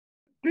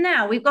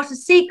Now we've got a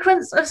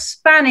sequence of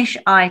Spanish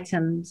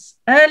items.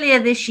 Earlier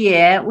this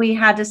year, we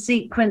had a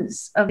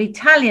sequence of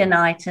Italian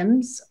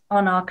items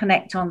on our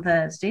Connect on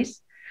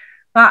Thursdays,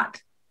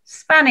 but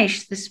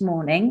Spanish this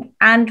morning.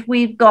 And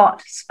we've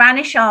got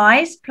Spanish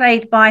Eyes,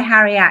 played by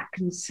Harry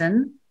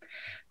Atkinson,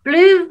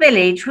 Blue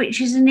Village,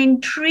 which is an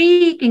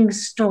intriguing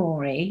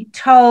story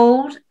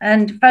told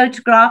and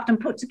photographed and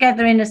put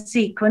together in a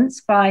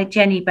sequence by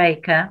Jenny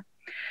Baker,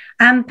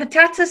 and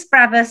Patatas,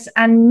 Bravas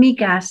and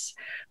Migas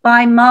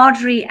by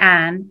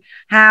Marjorie-Ann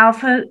Howe,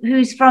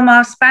 who's from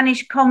our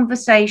Spanish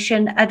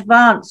Conversation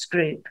Advanced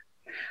Group.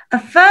 A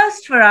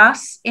first for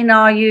us in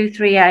our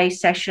U3A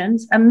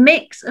sessions, a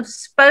mix of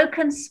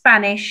spoken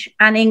Spanish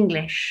and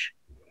English.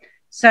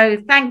 So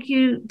thank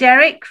you,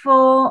 Derek,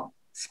 for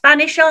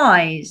Spanish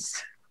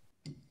Eyes.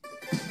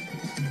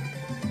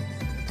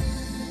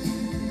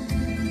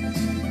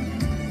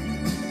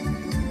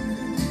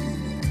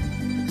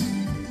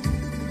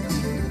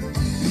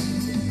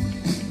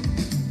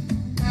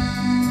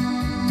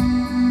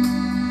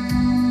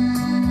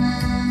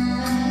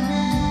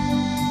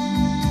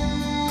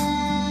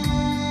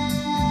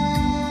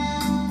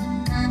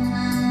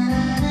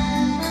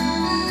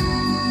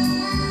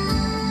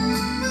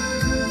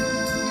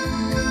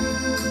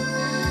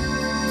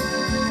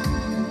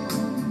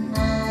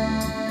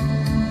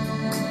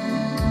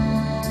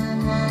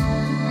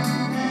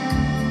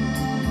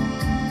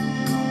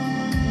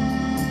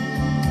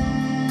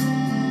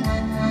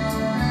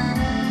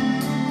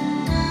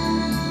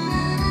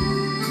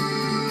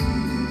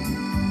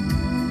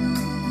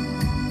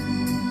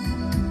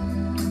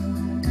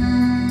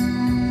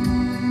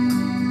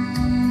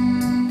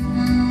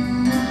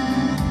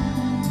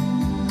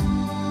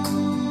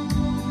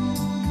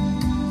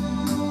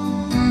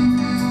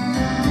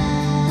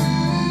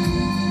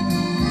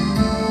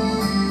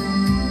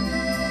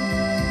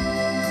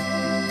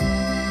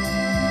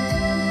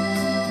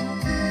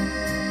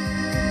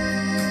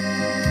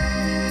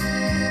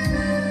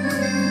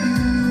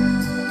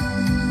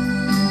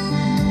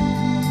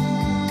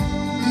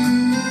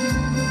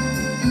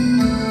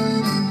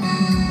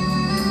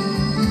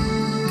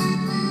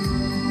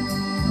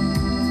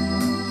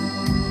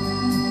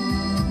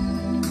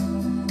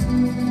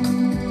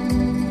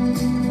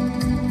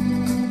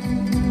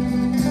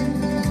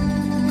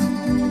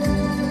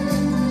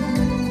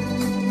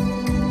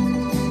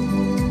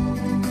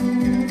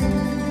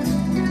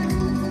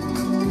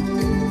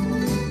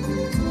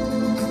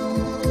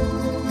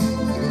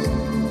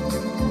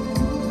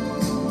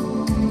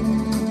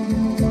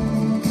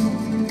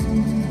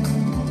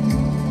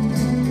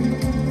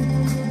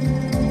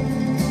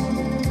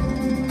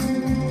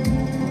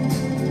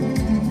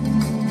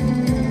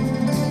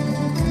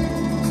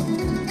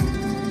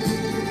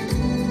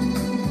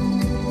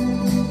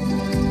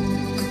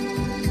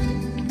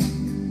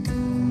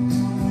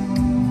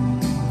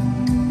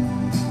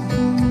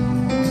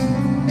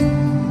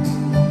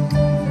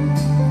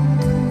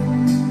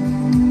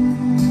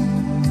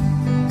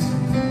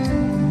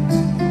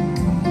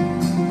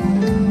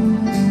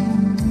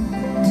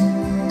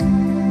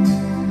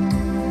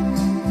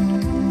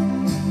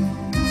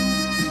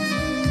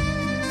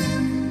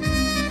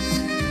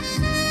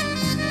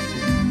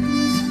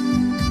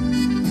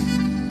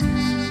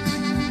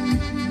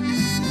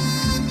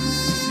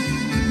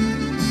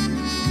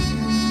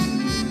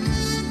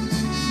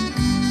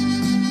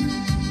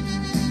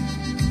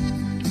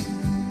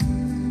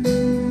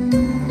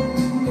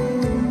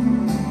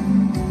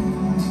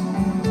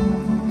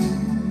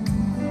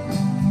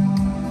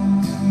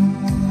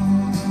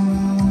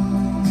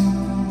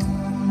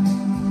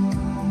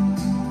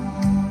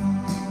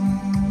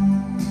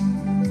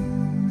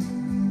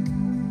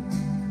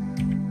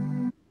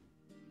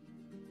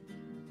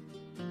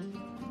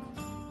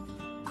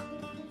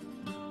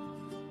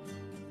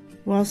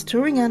 Whilst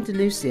touring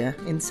Andalusia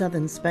in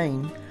southern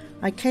Spain,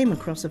 I came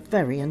across a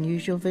very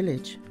unusual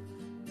village.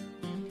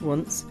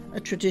 Once a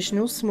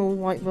traditional small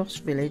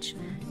whitewashed village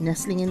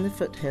nestling in the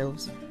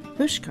foothills,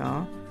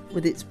 Huáscar,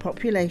 with its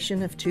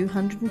population of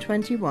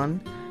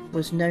 221,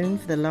 was known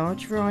for the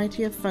large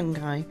variety of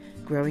fungi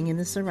growing in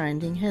the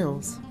surrounding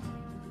hills.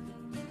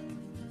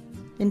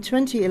 In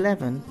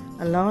 2011,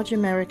 a large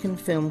American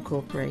film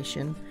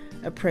corporation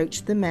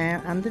approached the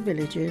mayor and the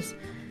villagers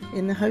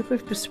in the hope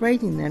of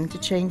persuading them to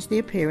change the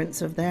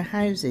appearance of their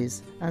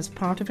houses as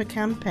part of a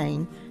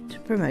campaign to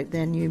promote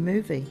their new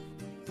movie.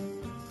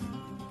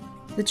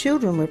 The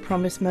children were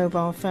promised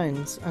mobile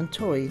phones and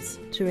toys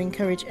to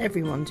encourage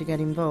everyone to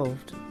get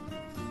involved.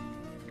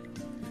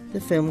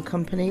 The film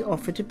company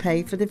offered to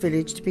pay for the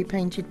village to be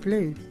painted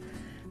blue,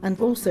 and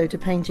also to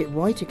paint it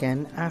white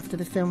again after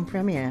the film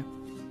premiere.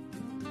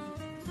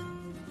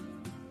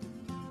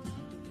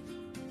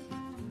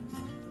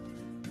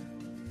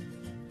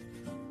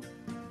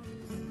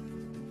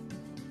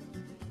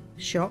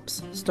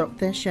 Shops stocked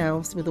their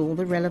shelves with all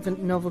the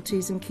relevant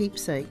novelties and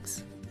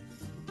keepsakes.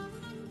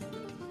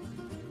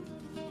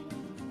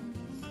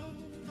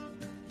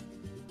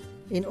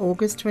 In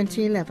August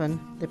 2011,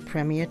 the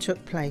premiere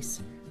took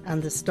place,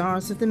 and the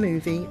stars of the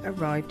movie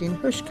arrived in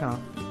Huáscar.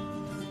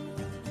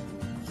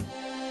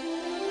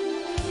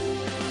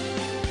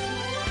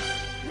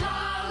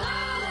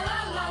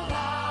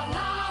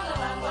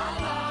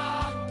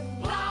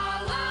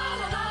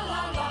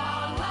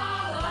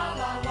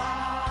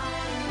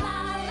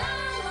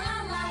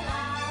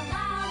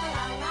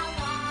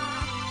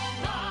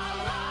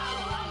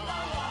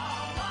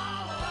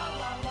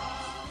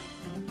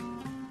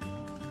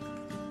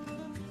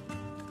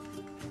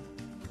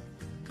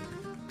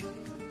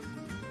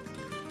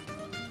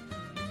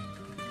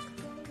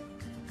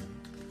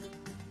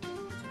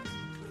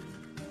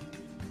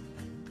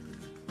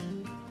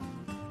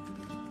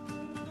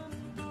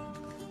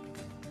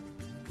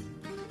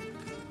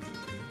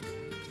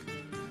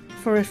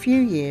 For a few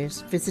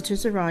years,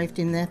 visitors arrived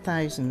in their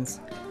thousands,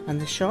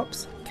 and the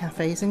shops,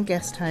 cafes and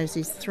guest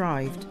houses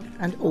thrived,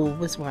 and all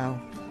was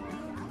well.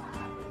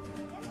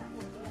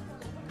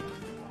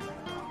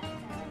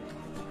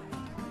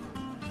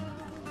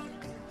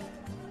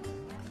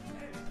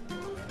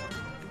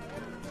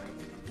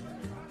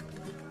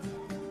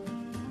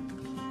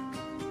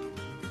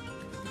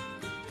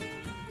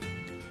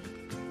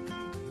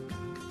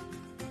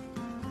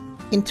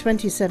 In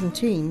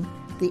 2017,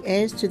 the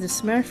heirs to the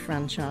Smurf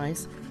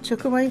franchise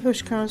took away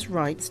Hushkar's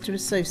rights to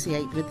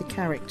associate with the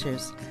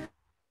characters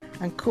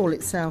and call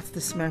itself the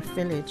Smurf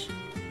Village.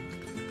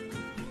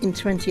 In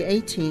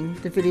 2018,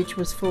 the village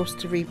was forced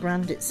to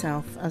rebrand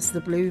itself as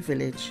the Blue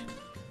Village.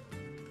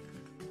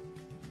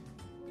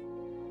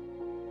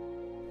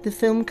 The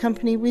film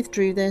company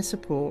withdrew their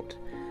support,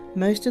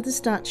 most of the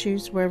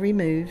statues were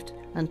removed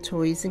and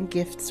toys and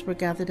gifts were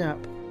gathered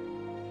up.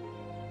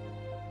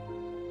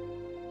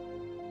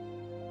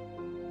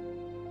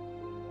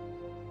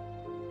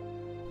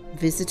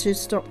 Visitors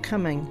stopped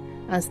coming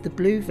as the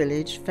Blue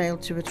Village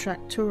failed to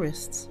attract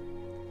tourists.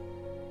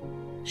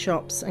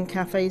 Shops and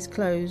cafes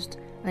closed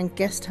and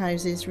guest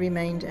houses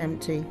remained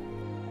empty.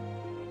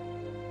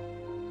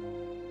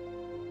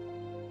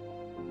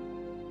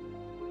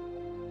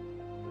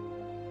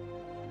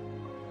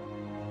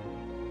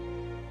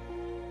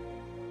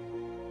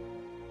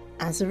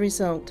 As a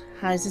result,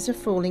 houses are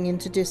falling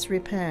into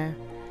disrepair,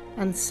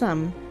 and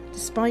some,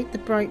 despite the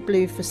bright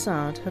blue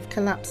facade, have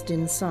collapsed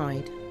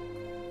inside.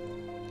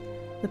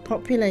 The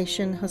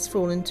population has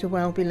fallen to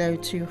well below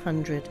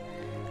 200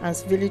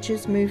 as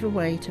villagers move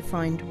away to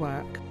find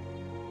work.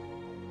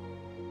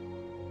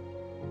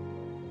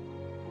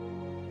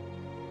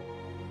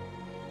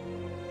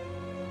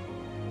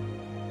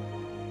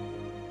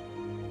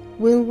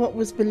 Will what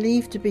was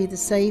believed to be the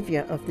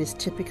saviour of this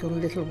typical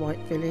little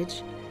white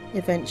village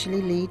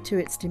eventually lead to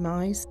its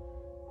demise?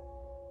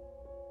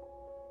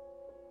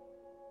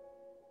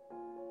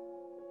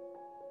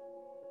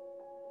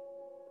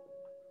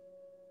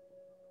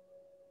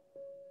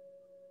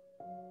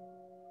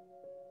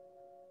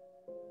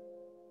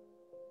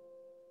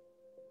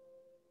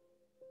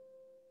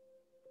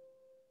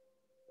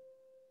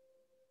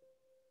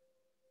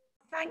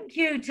 Thank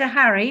you to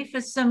Harry for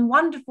some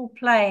wonderful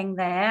playing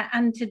there,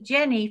 and to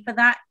Jenny for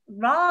that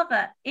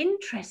rather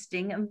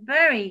interesting and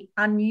very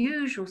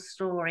unusual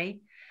story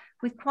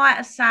with quite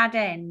a sad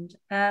end.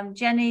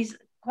 Jenny's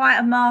quite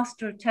a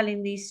master of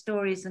telling these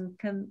stories and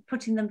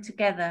putting them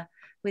together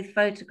with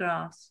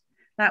photographs.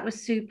 That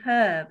was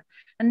superb.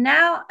 And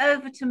now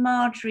over to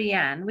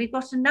Marjorie-Ann. We've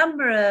got a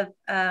number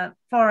of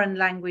foreign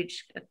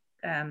language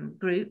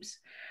groups.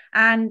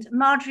 And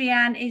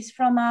Marjorie-Ann is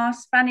from our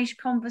Spanish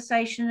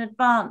Conversation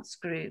Advanced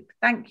group.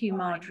 Thank you,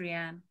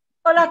 Marjorie-Ann.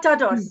 Hola a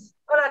todos.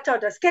 Hola a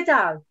todos. ¿Qué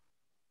tal?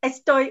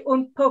 Estoy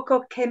un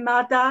poco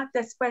quemada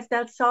después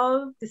del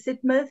sol de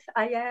Sidmouth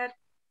ayer.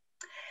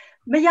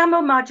 Me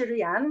llamo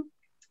Marjorie-Ann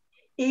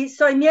y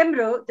soy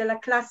miembro de la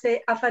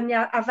clase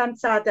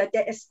avanzada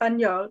de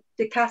español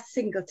de Cass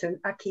Singleton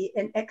aquí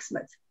en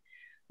Exmouth.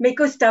 Me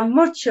gusta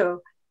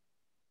mucho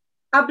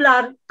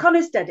hablar con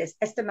ustedes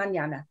esta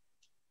mañana.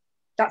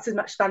 That's as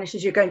much Spanish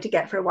as you're going to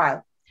get for a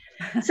while.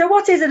 So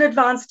what is an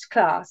advanced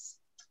class?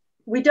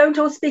 We don't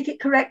all speak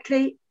it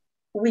correctly.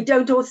 We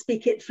don't all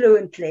speak it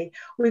fluently.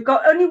 We've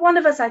got only one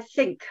of us, I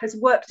think, has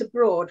worked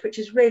abroad, which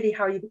is really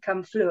how you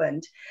become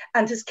fluent,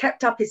 and has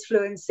kept up his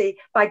fluency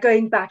by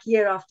going back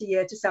year after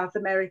year to South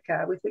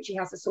America, with which he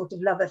has a sort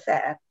of love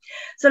affair.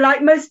 So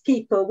like most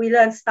people, we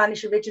learned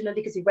Spanish originally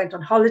because we went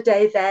on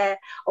holiday there,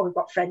 or we've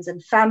got friends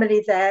and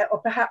family there, or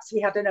perhaps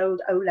we had an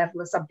old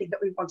O-level or something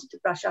that we wanted to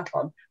brush up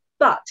on.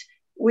 But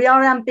we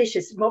are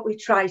ambitious in what we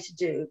try to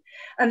do.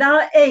 And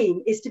our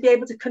aim is to be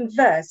able to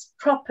converse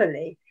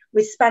properly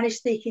with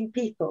Spanish-speaking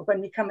people when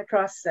we come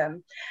across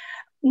them.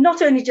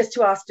 Not only just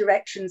to ask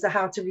directions or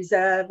how to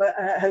reserve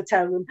a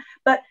hotel room,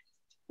 but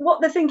what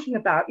they're thinking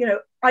about. You know,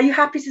 are you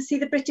happy to see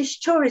the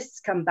British tourists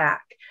come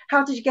back?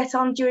 How did you get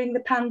on during the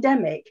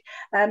pandemic?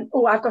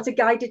 Or I've got a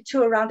guided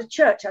tour around a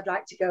church I'd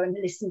like to go and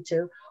listen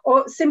to.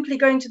 Or simply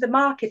going to the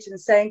market and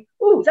saying,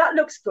 oh, that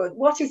looks good.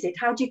 What is it?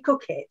 How do you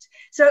cook it?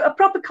 So a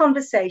proper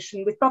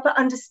conversation with proper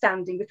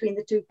understanding between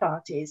the two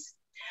parties.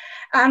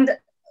 And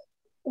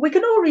we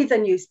can all read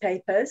their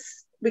newspapers.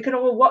 We can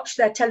all watch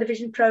their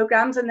television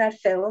programs and their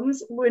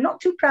films. We're not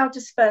too proud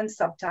to spurn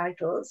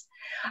subtitles.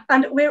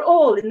 And we're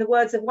all, in the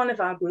words of one of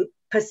our group,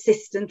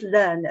 persistent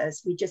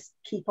learners. We just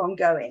keep on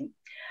going.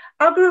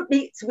 Our group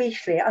meets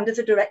weekly under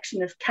the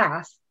direction of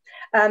Kath.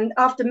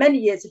 After many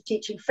years of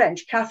teaching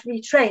French, Kath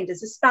retrained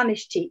as a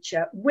Spanish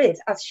teacher with,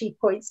 as she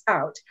points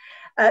out,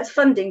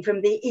 funding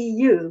from the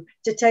EU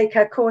to take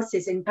her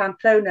courses in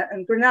Pamplona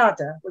and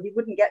Granada. Well, you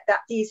wouldn't get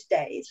that these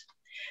days.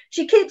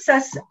 She keeps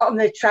us on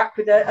the track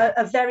with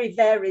a very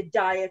varied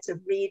diet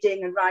of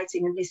reading and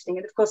writing and listening,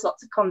 and of course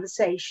lots of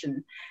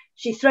conversation.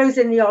 She throws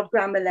in the odd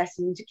grammar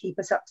lesson to keep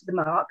us up to the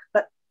mark,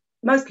 but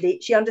mostly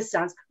she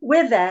understands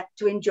we're there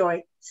to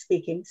enjoy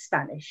speaking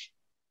Spanish.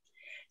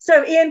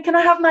 So Ian, can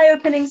I have my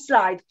opening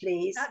slide,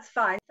 please? That's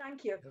fine,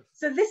 thank you.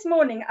 So this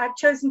morning I've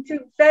chosen two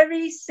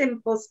very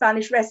simple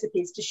Spanish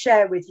recipes to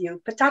share with you,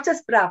 patatas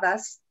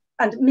bravas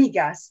and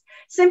migas,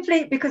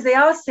 simply because they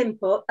are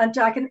simple and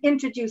I can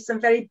introduce some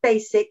very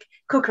basic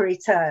cookery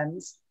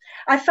terms.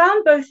 I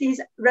found both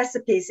these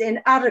recipes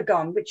in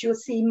Aragon, which you'll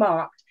see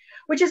marked,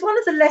 which is one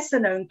of the lesser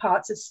known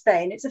parts of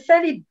Spain. It's a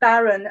fairly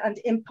barren and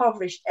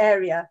impoverished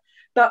area,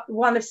 but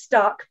one of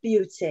stark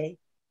beauty.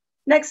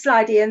 Next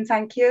slide, Ian,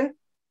 thank you.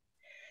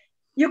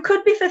 You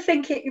could be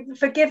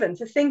forgiven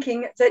for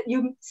thinking that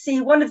you see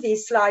one of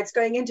these slides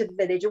going into the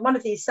village and one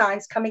of these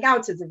signs coming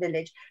out of the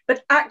village,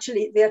 but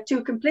actually they are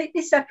two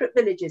completely separate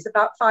villages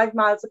about 5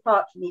 miles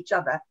apart from each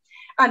other.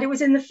 And it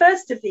was in the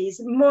first of these,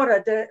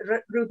 Mora de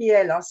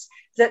Rubielos,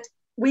 that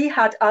we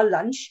had our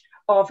lunch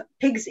of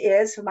pig's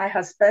ears for my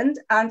husband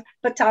and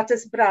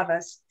patatas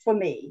bravas for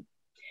me.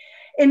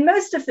 In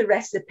most of the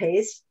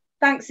recipes,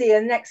 thanks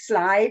Ian, next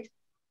slide.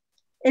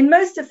 In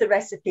most of the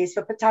recipes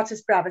for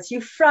patatas bravas,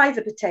 you fry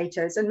the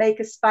potatoes and make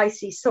a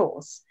spicy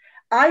sauce.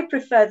 I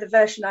prefer the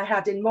version I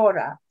had in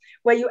Mora,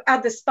 where you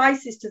add the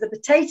spices to the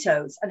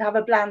potatoes and have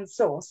a bland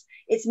sauce.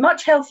 It's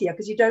much healthier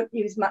because you don't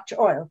use much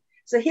oil.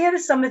 So here are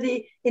some of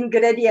the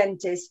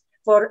ingredientes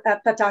for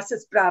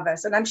patatas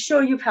bravas, and I'm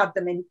sure you've had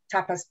them in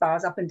tapas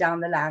bars up and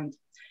down the land.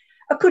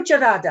 A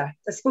cucharada,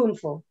 a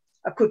spoonful.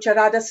 A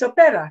cucharada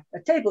sopera, a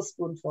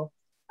tablespoonful.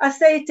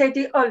 Aceite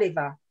de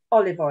oliva,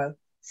 olive oil.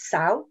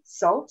 Sal,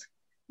 salt.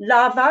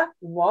 Lava,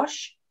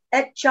 wash.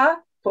 Echa,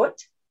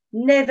 put.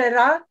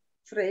 Nevera,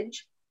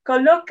 fridge.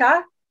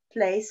 Coloca,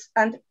 place.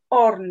 And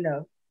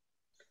horno.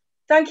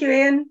 Thank you,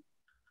 Ian.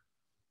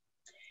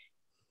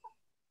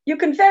 You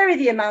can vary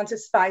the amount of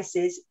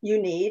spices you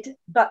need,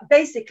 but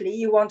basically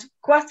you want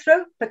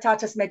 4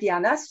 patatas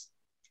medianas,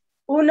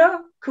 1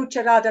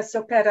 cucharada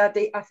sopera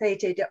de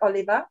aceite de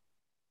oliva,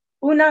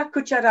 1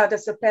 cucharada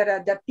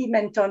sopera de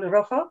pimentón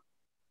rojo,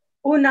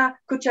 1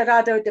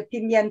 cucharada de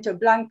pimiento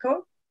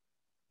blanco,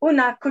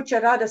 1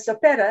 cucharada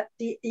sopera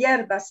de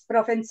hierbas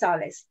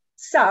provenzales,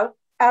 sal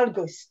al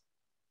gusto.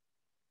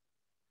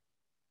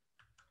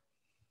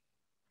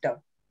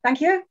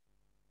 Thank you.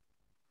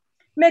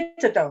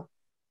 Método.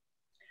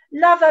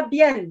 Lava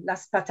bien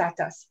las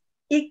patatas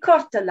y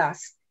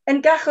córtalas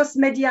en gajos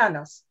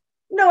medianos.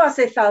 No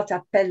hace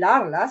falta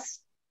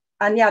pelarlas.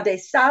 Añade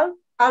sal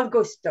al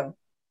gusto.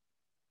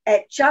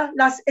 Echa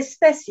las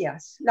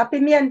especias, la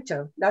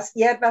pimiento, las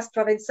hierbas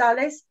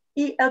provenzales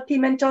y el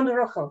pimentón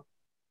rojo.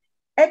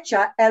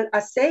 Echa el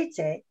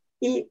aceite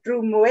y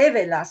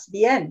remuévelas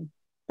bien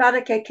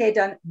para que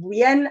queden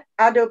bien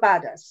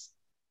adobadas.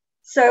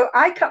 So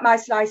I cut my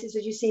slices,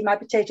 as you see, my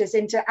potatoes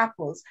into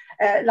apples,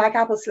 like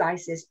apple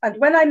slices. And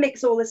when I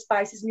mix all the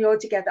spices and the oil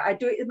together, I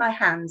do it with my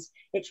hands.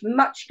 It's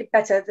much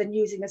better than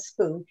using a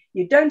spoon.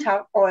 You don't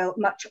have oil,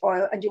 much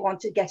oil, and you want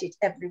to get it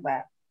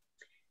everywhere.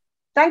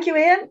 Thank you,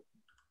 Ian.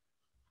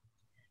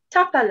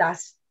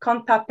 Tápalas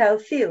con papel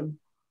film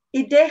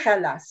y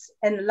déjalas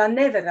en la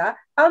nevera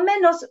al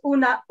menos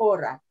 1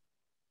 hora.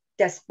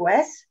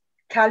 Después,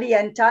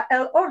 calienta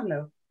el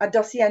horno a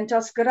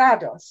 200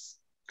 grados.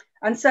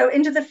 And so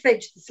into the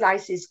fridge the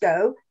slices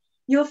go.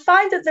 You'll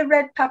find that the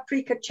red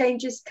paprika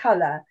changes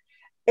color.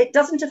 It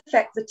doesn't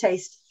affect the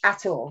taste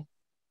at all.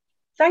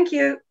 Thank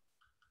you.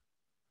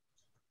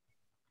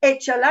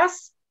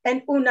 Échalas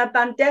en una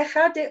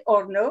bandeja de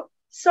horno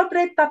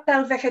sobre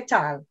papel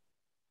vegetal.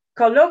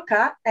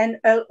 Coloca en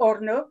el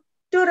horno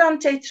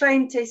durante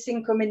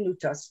 35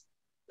 minutos.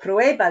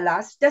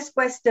 Pruébalas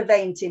después de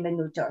 20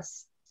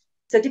 minutos.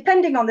 So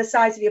depending on the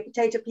size of your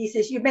potato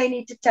pieces, you may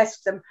need to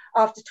test them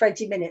after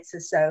 20 minutes or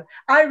so.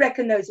 I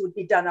reckon those would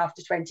be done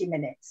after 20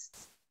 minutes.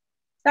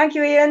 Thank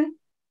you, Ian.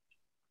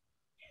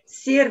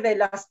 Sirve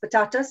las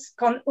patatas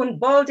con un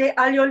bol de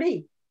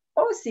aioli,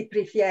 o si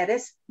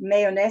prefieres,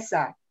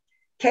 mayonesa.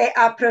 Que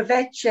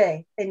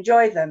aproveche,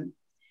 enjoy them.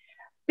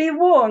 Be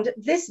warned,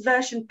 this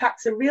version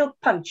packs a real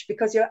punch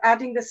because you're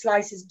adding the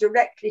slices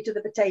directly to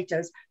the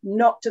potatoes,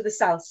 not to the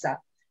salsa.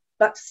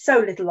 But so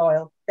little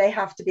oil, they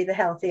have to be the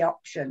healthy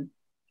option.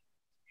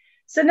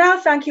 So now,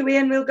 thank you,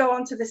 Ian, we'll go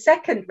on to the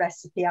second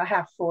recipe I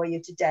have for you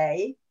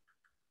today,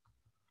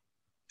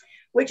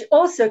 which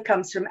also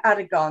comes from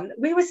Aragon.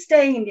 We were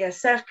staying near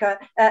Cerca,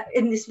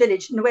 in this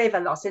village,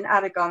 Nuevalos in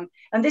Aragon.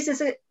 And this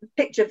is a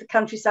picture of the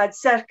countryside,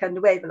 Cerca,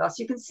 Nuevalos.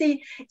 You can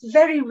see it's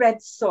very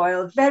red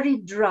soil, very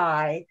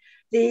dry.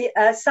 The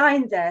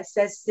sign there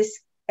says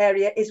this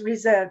area is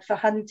reserved for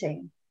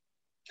hunting.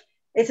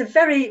 It's a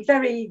very,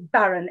 very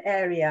barren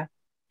area.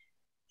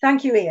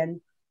 Thank you,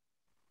 Ian.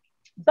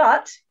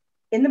 But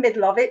in the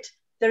middle of it,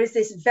 there is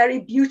this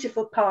very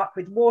beautiful park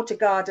with water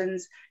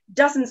gardens,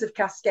 dozens of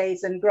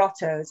cascades and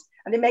grottos,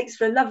 and it makes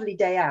for a lovely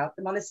day out,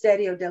 the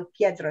Monasterio de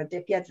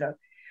Piedro.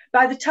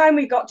 By the time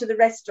we got to the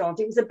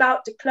restaurant, it was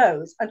about to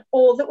close, and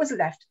all that was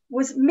left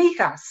was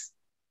migas.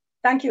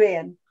 Thank you,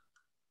 Ian.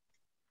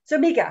 So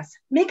migas.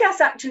 Migas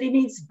actually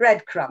means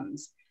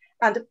breadcrumbs,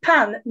 and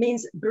pan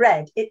means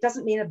bread. It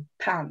doesn't mean a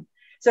pan.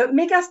 So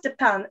migas de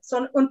pan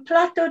son un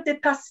plato de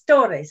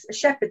pastores, a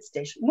shepherd's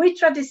dish, muy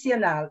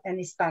tradicional en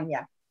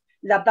España.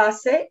 La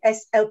base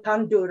es el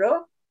pan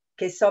duro,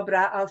 que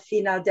sobra al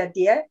final del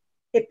día,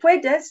 y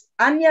puedes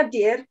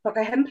añadir, por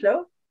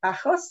ejemplo,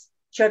 ajos,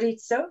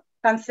 chorizo,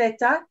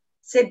 panceta,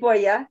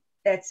 cebolla,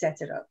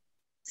 etc.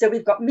 So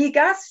we've got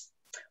migas,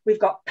 we've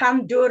got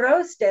pan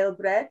duro, stale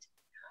bread,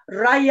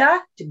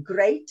 raya, to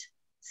grate,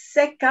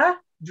 seca,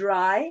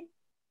 dry,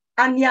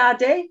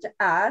 añade, to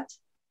add,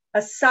 a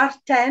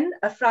sartén,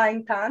 a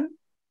frying pan,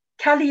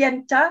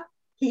 calienta,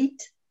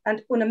 heat,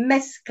 and una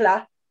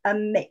mezcla, a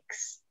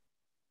mix.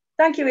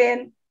 Thank you,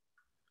 Ian.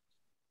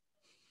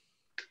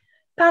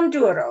 Pan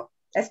duro,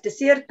 es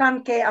decir,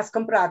 pan que has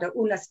comprado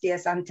unos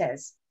días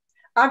antes.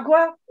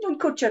 Agua, un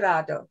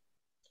cucharado.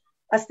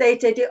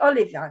 Aceite de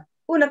oliva,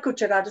 una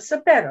cucharada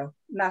sopero,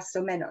 más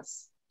o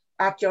menos.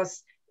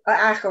 Ajos,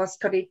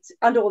 chorizo,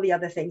 and all the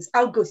other things,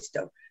 al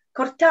gusto.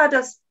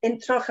 Cortados en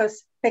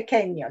trozos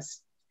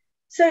pequeños.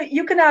 So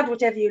you can add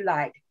whatever you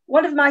like.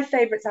 One of my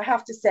favorites, I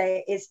have to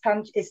say, is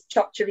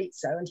chopped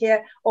chorizo. And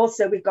here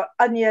also we've got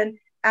onion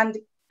and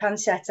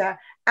pancetta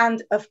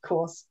and, of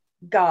course,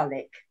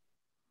 garlic.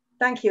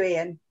 Thank you,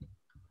 Ian.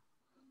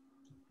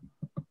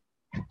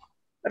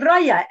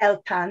 Raya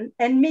el pan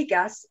en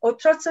migas o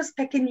trozos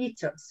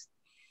pequeñitos.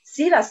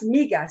 Si las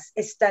migas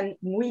están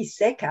muy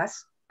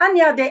secas,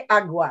 añade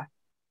agua.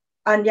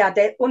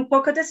 Añade un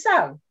poco de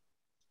sal.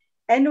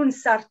 En un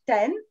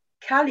sartén,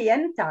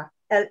 calienta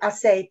el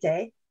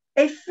aceite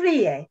y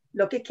fríe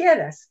lo que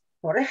quieras.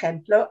 Por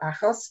ejemplo,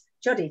 ajos,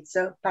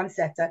 chorizo,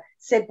 panceta,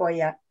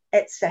 cebolla,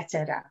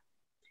 etc.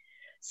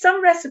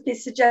 Some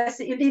recipes suggest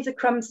that you leave the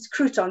crumbs as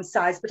crouton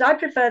size, but I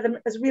prefer them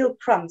as real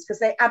crumbs because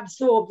they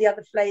absorb the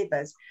other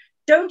flavors.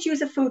 Don't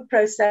use a food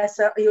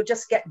processor or you'll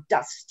just get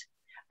dust.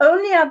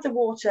 Only add the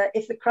water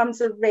if the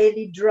crumbs are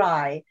really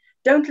dry.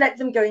 Don't let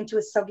them go into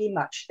a soggy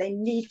mush. They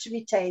need to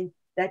retain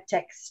their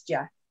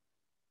texture.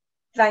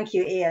 Thank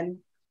you,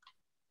 Ian.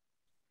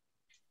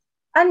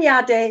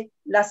 Añade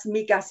las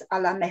migas a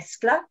la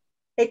mezcla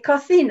y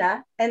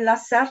cocina en la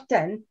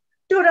sartén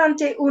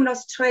durante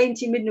unos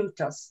 30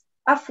 minutos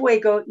a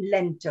fuego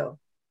lento.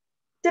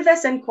 De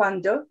vez en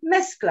cuando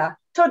mezcla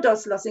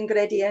todos los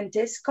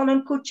ingredientes con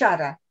una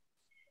cuchara.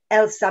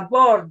 El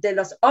sabor de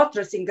los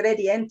otros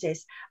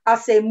ingredientes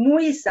hace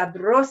muy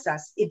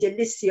sabrosas y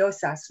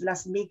deliciosas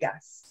las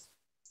migas.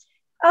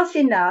 Al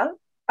final,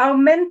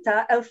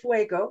 aumenta el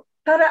fuego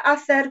para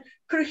hacer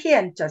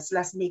crujientes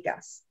las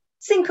migas.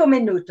 5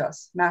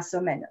 minutos, más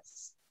o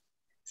menos.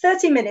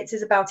 30 minutes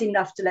is about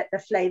enough to let the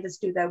flavors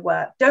do their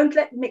work. Don't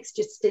let the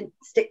mixture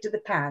stick to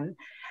the pan,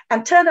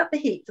 and turn up the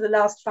heat for the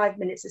last 5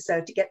 minutes or so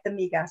to get the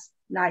migas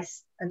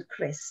nice and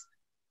crisp.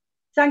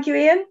 Thank you,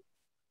 Ian.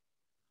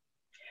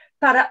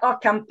 Para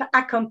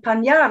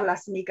acompañar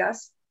las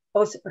migas,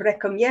 os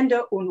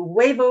recomiendo un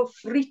huevo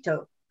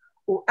frito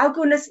o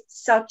algunos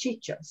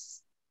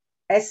salchichos.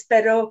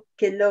 Espero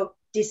que lo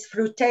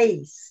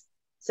disfrutéis.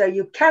 So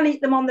you can eat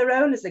them on their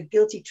own as a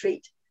guilty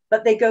treat,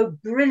 but they go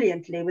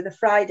brilliantly with a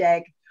fried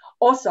egg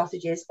or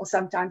sausages or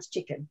sometimes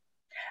chicken.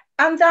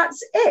 And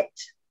that's it.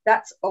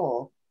 That's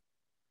all.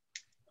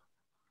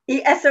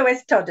 Y eso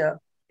es todo.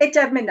 He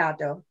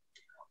terminado.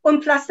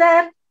 Un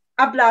placer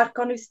hablar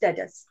con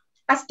ustedes.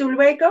 Hasta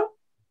luego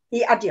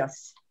y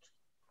adiós.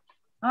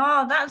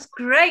 Oh, that's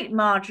great,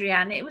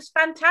 Marjorie-Ann. It was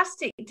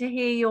fantastic to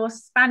hear your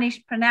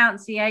Spanish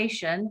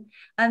pronunciation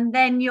and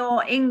then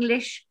your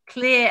English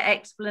clear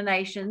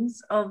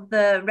explanations of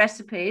the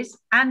recipes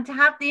and to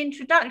have the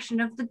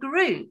introduction of the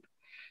group.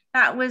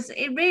 That was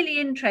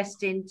really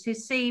interesting to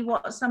see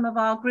what some of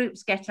our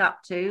groups get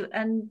up to,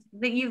 and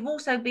that you've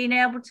also been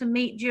able to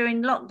meet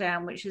during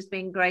lockdown, which has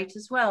been great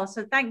as well.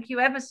 So thank you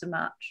ever so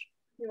much.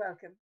 You're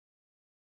welcome.